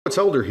It's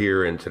Elder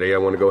here, and today I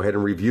want to go ahead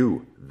and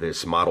review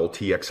this Model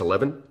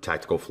TX11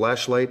 tactical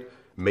flashlight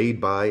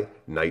made by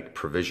Night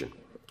Provision.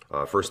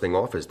 First thing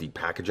off is the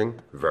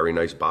packaging. Very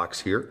nice box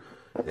here,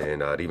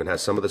 and it even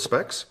has some of the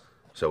specs.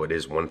 So it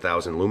is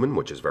 1000 lumen,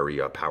 which is very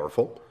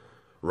powerful.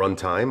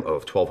 Runtime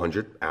of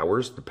 1200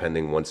 hours,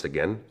 depending once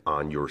again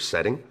on your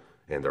setting.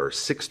 And there are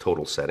 6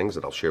 total settings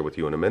that I'll share with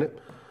you in a minute.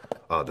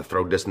 The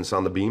throw distance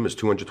on the beam is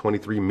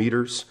 223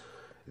 meters.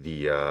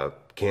 The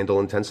candle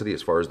intensity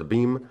as far as the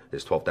beam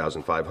is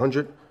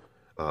 12,500.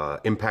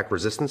 Impact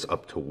resistance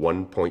up to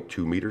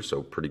 1.2 meters,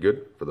 so pretty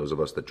good for those of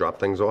us that drop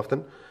things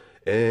often.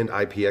 And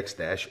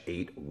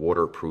IPX-8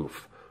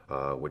 waterproof,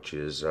 which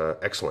is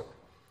excellent.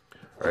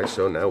 All right,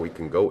 so now we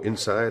can go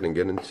inside and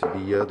get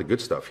into the good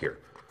stuff here.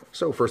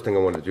 So first thing I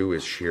want to do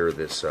is share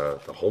this,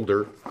 the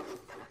holder,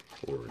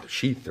 or the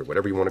sheath, or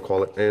whatever you want to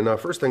call it. And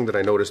first thing that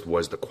I noticed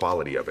was the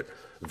quality of it.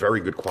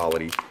 Very good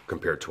quality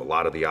compared to a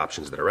lot of the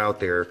options that are out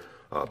there.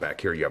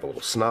 Back here you have a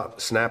little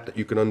snap that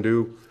you can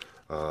undo.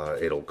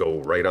 It'll go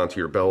right onto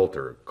your belt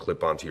or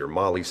clip onto your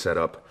MOLLE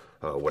setup,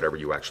 whatever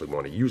you actually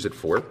want to use it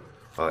for.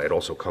 It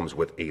also comes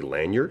with a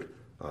lanyard.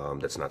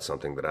 That's not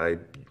something that I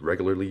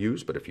regularly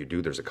use, but if you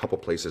do, there's a couple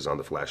places on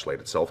the flashlight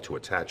itself to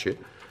attach it.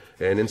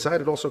 And inside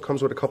it also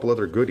comes with a couple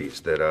other goodies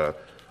that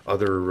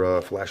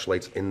other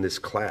flashlights in this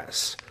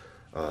class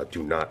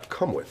do not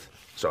come with.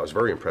 So I was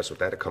very impressed with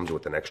that. It comes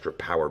with an extra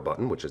power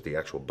button, which is the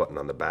actual button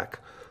on the back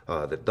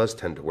that does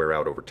tend to wear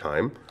out over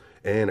time,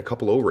 and a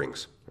couple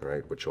O-rings, all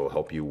right, which will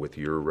help you with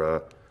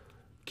your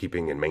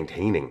keeping and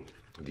maintaining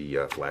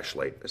the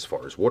flashlight as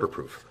far as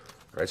waterproof.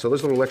 All right, so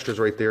those little extras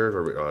right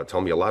there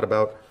tell me a lot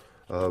about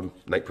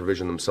Night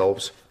Provision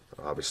themselves.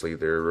 Obviously,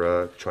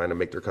 they're trying to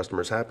make their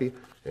customers happy,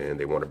 and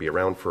they want to be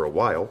around for a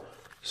while.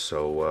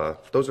 So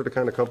those are the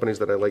kind of companies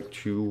that I like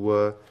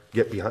to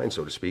get behind,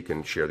 so to speak,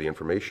 and share the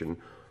information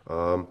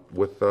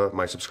with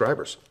my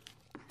subscribers.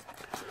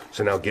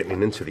 So now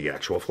getting into the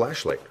actual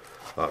flashlight.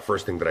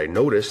 First thing that I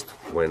noticed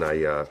when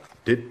I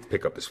did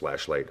pick up this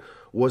flashlight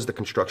was the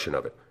construction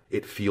of it.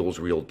 It feels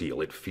real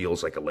deal. It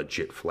feels like a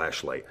legit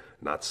flashlight,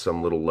 not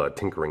some little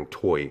tinkering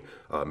toy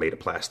made of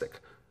plastic.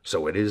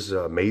 So it is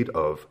made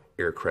of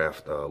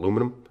aircraft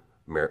aluminum,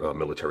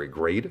 military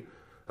grade.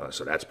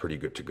 So that's pretty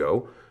good to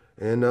go.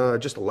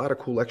 And just a lot of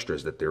cool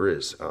extras that there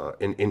is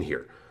in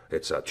here.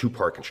 It's a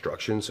 2-part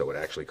construction, so it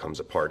actually comes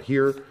apart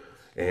here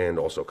and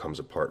also comes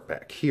apart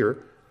back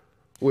here,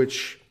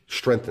 which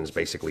strengthens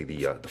basically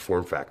the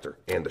form factor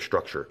and the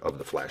structure of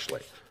the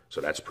flashlight. So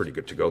that's pretty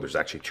good to go. There's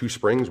actually 2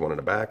 springs, one in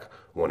the back,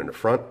 one in the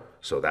front.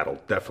 So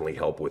that'll definitely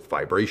help with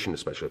vibration,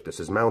 especially if this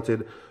is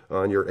mounted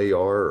on your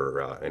AR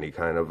or any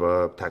kind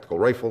of tactical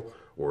rifle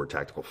or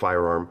tactical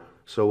firearm.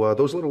 So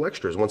those little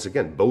extras, once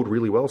again, bode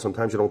really well.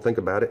 Sometimes you don't think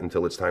about it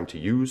until it's time to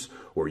use,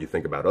 or you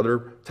think about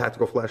other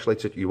tactical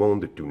flashlights that you own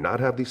that do not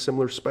have these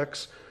similar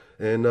specs,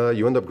 and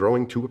you end up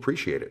growing to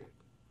appreciate it.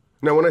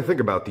 Now, when I think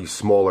about these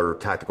smaller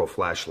tactical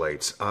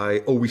flashlights, I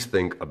always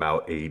think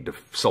about a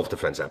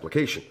self-defense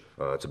application.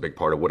 It's a big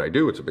part of what I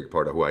do. It's a big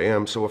part of who I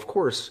am. So, of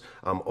course,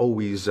 I'm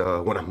always,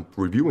 when I'm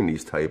reviewing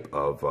these type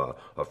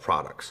of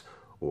products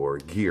or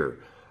gear,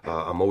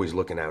 I'm always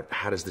looking at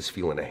how does this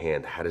feel in the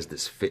hand? How does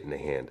this fit in the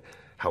hand?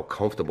 How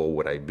comfortable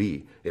would I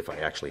be if I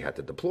actually had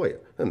to deploy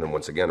it? And then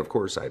once again, of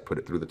course, I put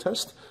it through the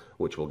test,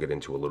 which we'll get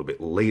into a little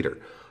bit later.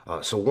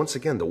 So once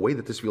again, the way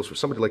that this feels for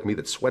somebody like me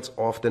that sweats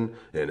often,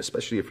 and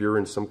especially if you're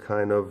in some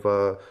kind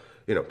of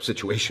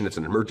situation, it's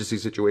an emergency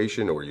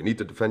situation, or you need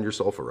to defend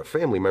yourself or a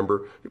family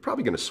member, you're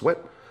probably going to sweat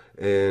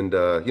and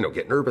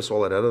get nervous,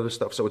 all that other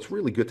stuff. So it's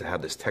really good to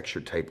have this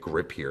textured type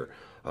grip here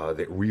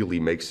that really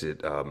makes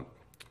it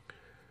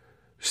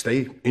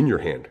stay in your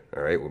hand,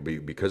 all right, will be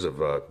because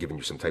of giving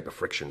you some type of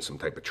friction, some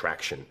type of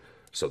traction,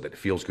 so that it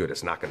feels good.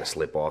 It's not going to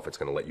slip off. It's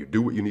going to let you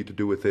do what you need to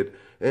do with it.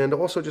 And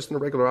also just in the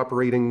regular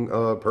operating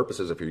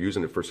purposes, if you're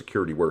using it for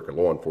security work and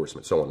law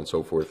enforcement, so on and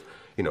so forth,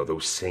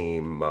 those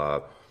same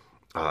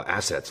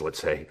assets, let's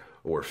say,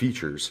 or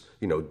features,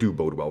 do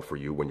bode well for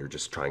you when you're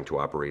just trying to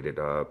operate it,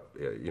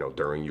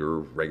 during your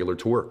regular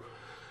tour.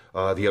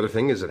 The other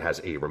thing is it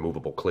has a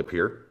removable clip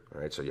here. All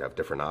right, so you have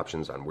different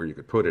options on where you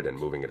could put it and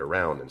moving it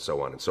around and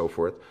so on and so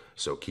forth.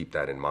 So keep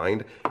that in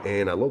mind.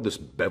 And I love this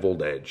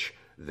beveled edge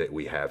that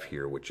we have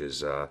here, which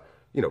is,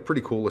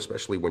 pretty cool,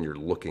 especially when you're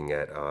looking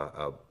at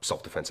a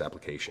self-defense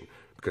application,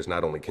 because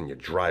not only can you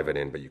drive it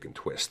in, but you can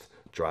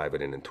drive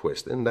it in and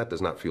twist. And that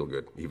does not feel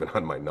good, even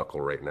on my knuckle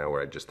right now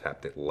where I just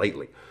tapped it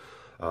lightly.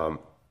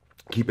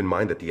 Keep in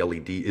mind that the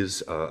LED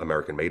is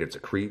American made. It's a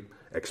Cree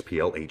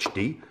XPL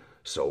HD.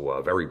 So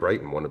very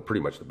bright and one of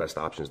pretty much the best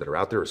options that are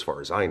out there as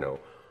far as I know.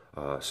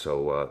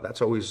 So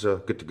that's always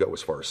good to go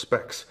as far as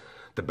specs.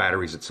 The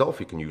batteries itself,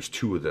 you can use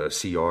 2 of the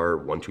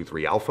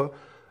CR123 Alpha,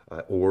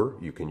 or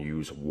you can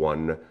use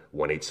one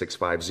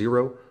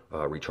 18650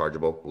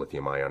 rechargeable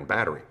lithium-ion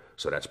battery.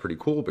 So that's pretty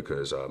cool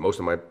because most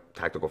of my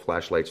tactical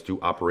flashlights do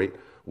operate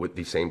with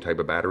the same type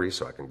of battery,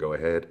 so I can go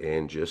ahead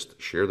and just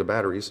share the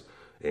batteries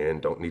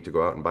and don't need to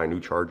go out and buy new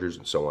chargers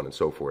and so on and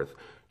so forth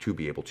to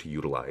be able to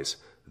utilize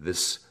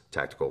this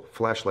tactical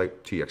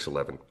flashlight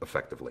TX11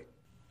 effectively.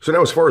 So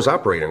now as far as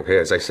operating, okay,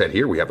 as I said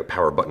here, we have a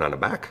power button on the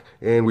back,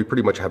 and we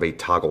pretty much have a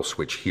toggle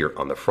switch here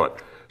on the front.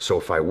 So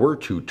if I were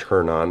to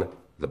turn on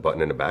the button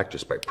in the back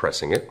just by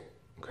pressing it,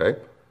 okay,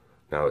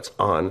 now it's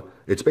on.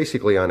 It's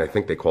basically on, I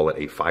think they call it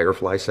a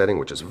Firefly setting,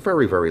 which is a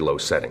very, very low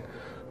setting.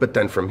 But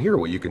then from here,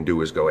 what you can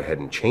do is go ahead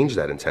and change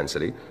that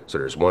intensity. So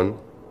there's 1,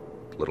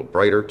 a little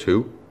brighter,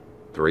 2,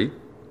 3,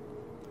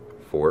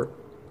 4,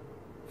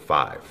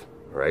 5,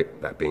 all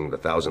right? That being the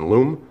 1000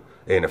 lumen.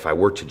 And if I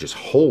were to just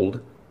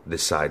hold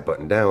this side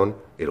button down,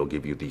 it'll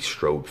give you the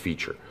strobe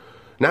feature.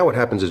 Now what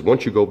happens is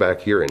once you go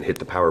back here and hit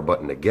the power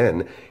button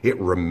again, it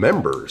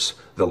remembers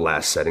the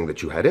last setting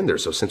that you had in there.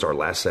 So since our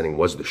last setting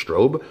was the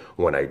strobe,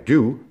 when I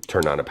do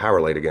turn on a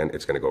power light again,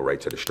 it's going to go right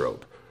to the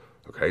strobe.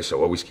 Okay,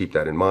 so always keep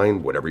that in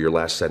mind. Whatever your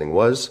last setting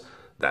was,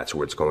 that's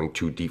where it's going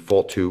to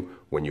default to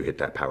when you hit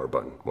that power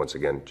button. Once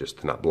again, just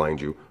to not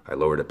blind you, I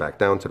lowered it back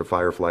down to the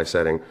Firefly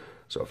setting.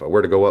 So if I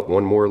were to go up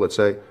one more, let's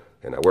say,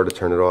 and I were to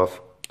turn it off,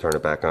 turn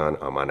it back on,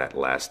 I'm on that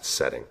last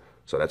setting.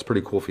 So that's a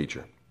pretty cool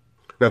feature.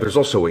 Now there's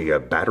also a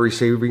battery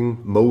saving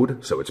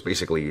mode. So it's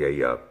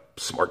basically a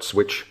smart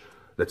switch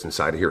that's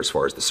inside of here as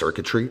far as the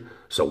circuitry.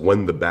 So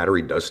when the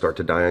battery does start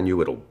to die on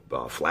you, it'll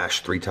flash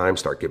 3 times,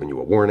 start giving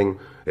you a warning.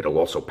 It'll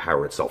also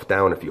power itself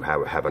down. If you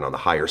have it on the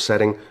higher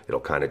setting,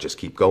 it'll kind of just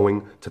keep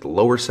going to the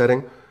lower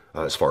setting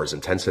as far as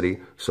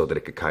intensity so that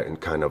it could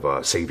kind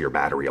of save your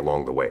battery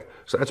along the way.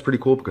 So that's pretty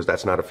cool because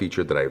that's not a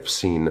feature that I've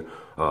seen,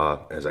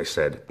 as I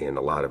said, in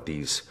a lot of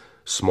these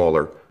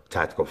smaller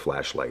tactical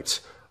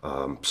flashlights.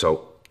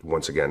 So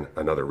once again,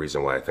 another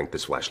reason why I think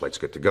this flashlight's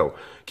good to go.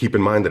 Keep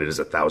in mind that it is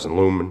 1000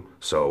 lumen,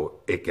 so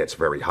it gets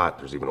very hot.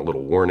 There's even a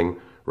little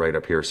warning right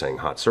up here saying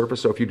hot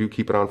surface. So if you do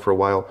keep it on for a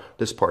while,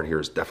 this part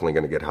here is definitely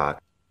going to get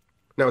hot.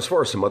 Now, as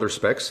far as some other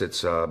specs,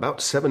 it's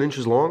about 7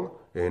 inches long,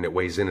 and it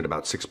weighs in at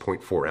about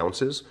 6.4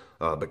 ounces.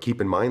 But keep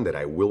in mind that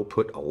I will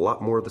put a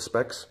lot more of the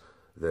specs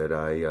that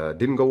I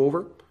didn't go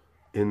over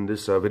in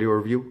this video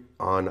review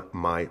on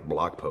my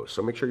blog post.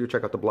 So make sure you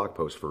check out the blog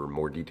post for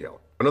more detail.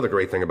 Another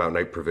great thing about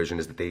Night Provision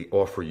is that they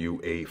offer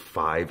you a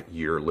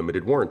 5-year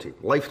limited warranty,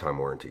 lifetime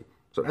warranty.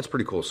 So that's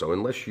pretty cool. So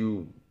unless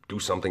you do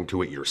something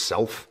to it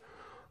yourself,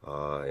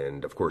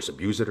 and of course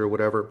abuse it or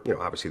whatever, you know,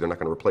 obviously they're not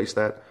going to replace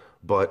that.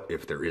 But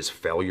if there is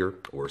failure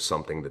or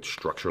something that's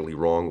structurally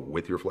wrong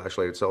with your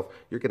flashlight itself,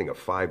 you're getting a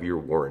 5-year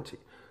warranty.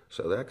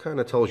 So that kind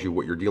of tells you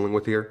what you're dealing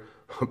with here,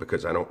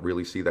 because I don't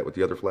really see that with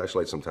the other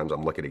flashlights. Sometimes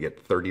I'm lucky to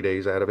get 30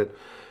 days out of it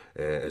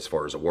as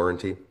far as a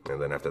warranty.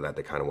 And then after that,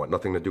 they kind of want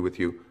nothing to do with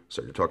you.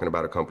 So you're talking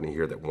about a company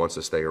here that wants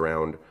to stay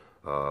around,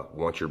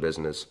 wants your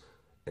business,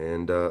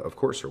 and of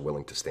course are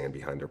willing to stand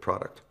behind their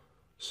product.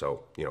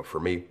 So, you know, for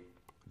me,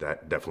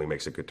 that definitely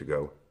makes it good to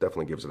go.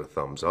 Definitely gives it a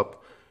thumbs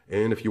up.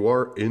 And if you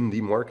are in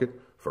the market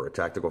for a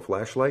tactical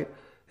flashlight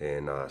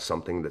and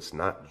something that's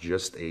not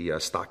just a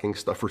stocking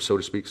stuffer, so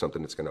to speak,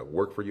 something that's going to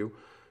work for you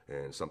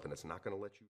and something that's not going to let you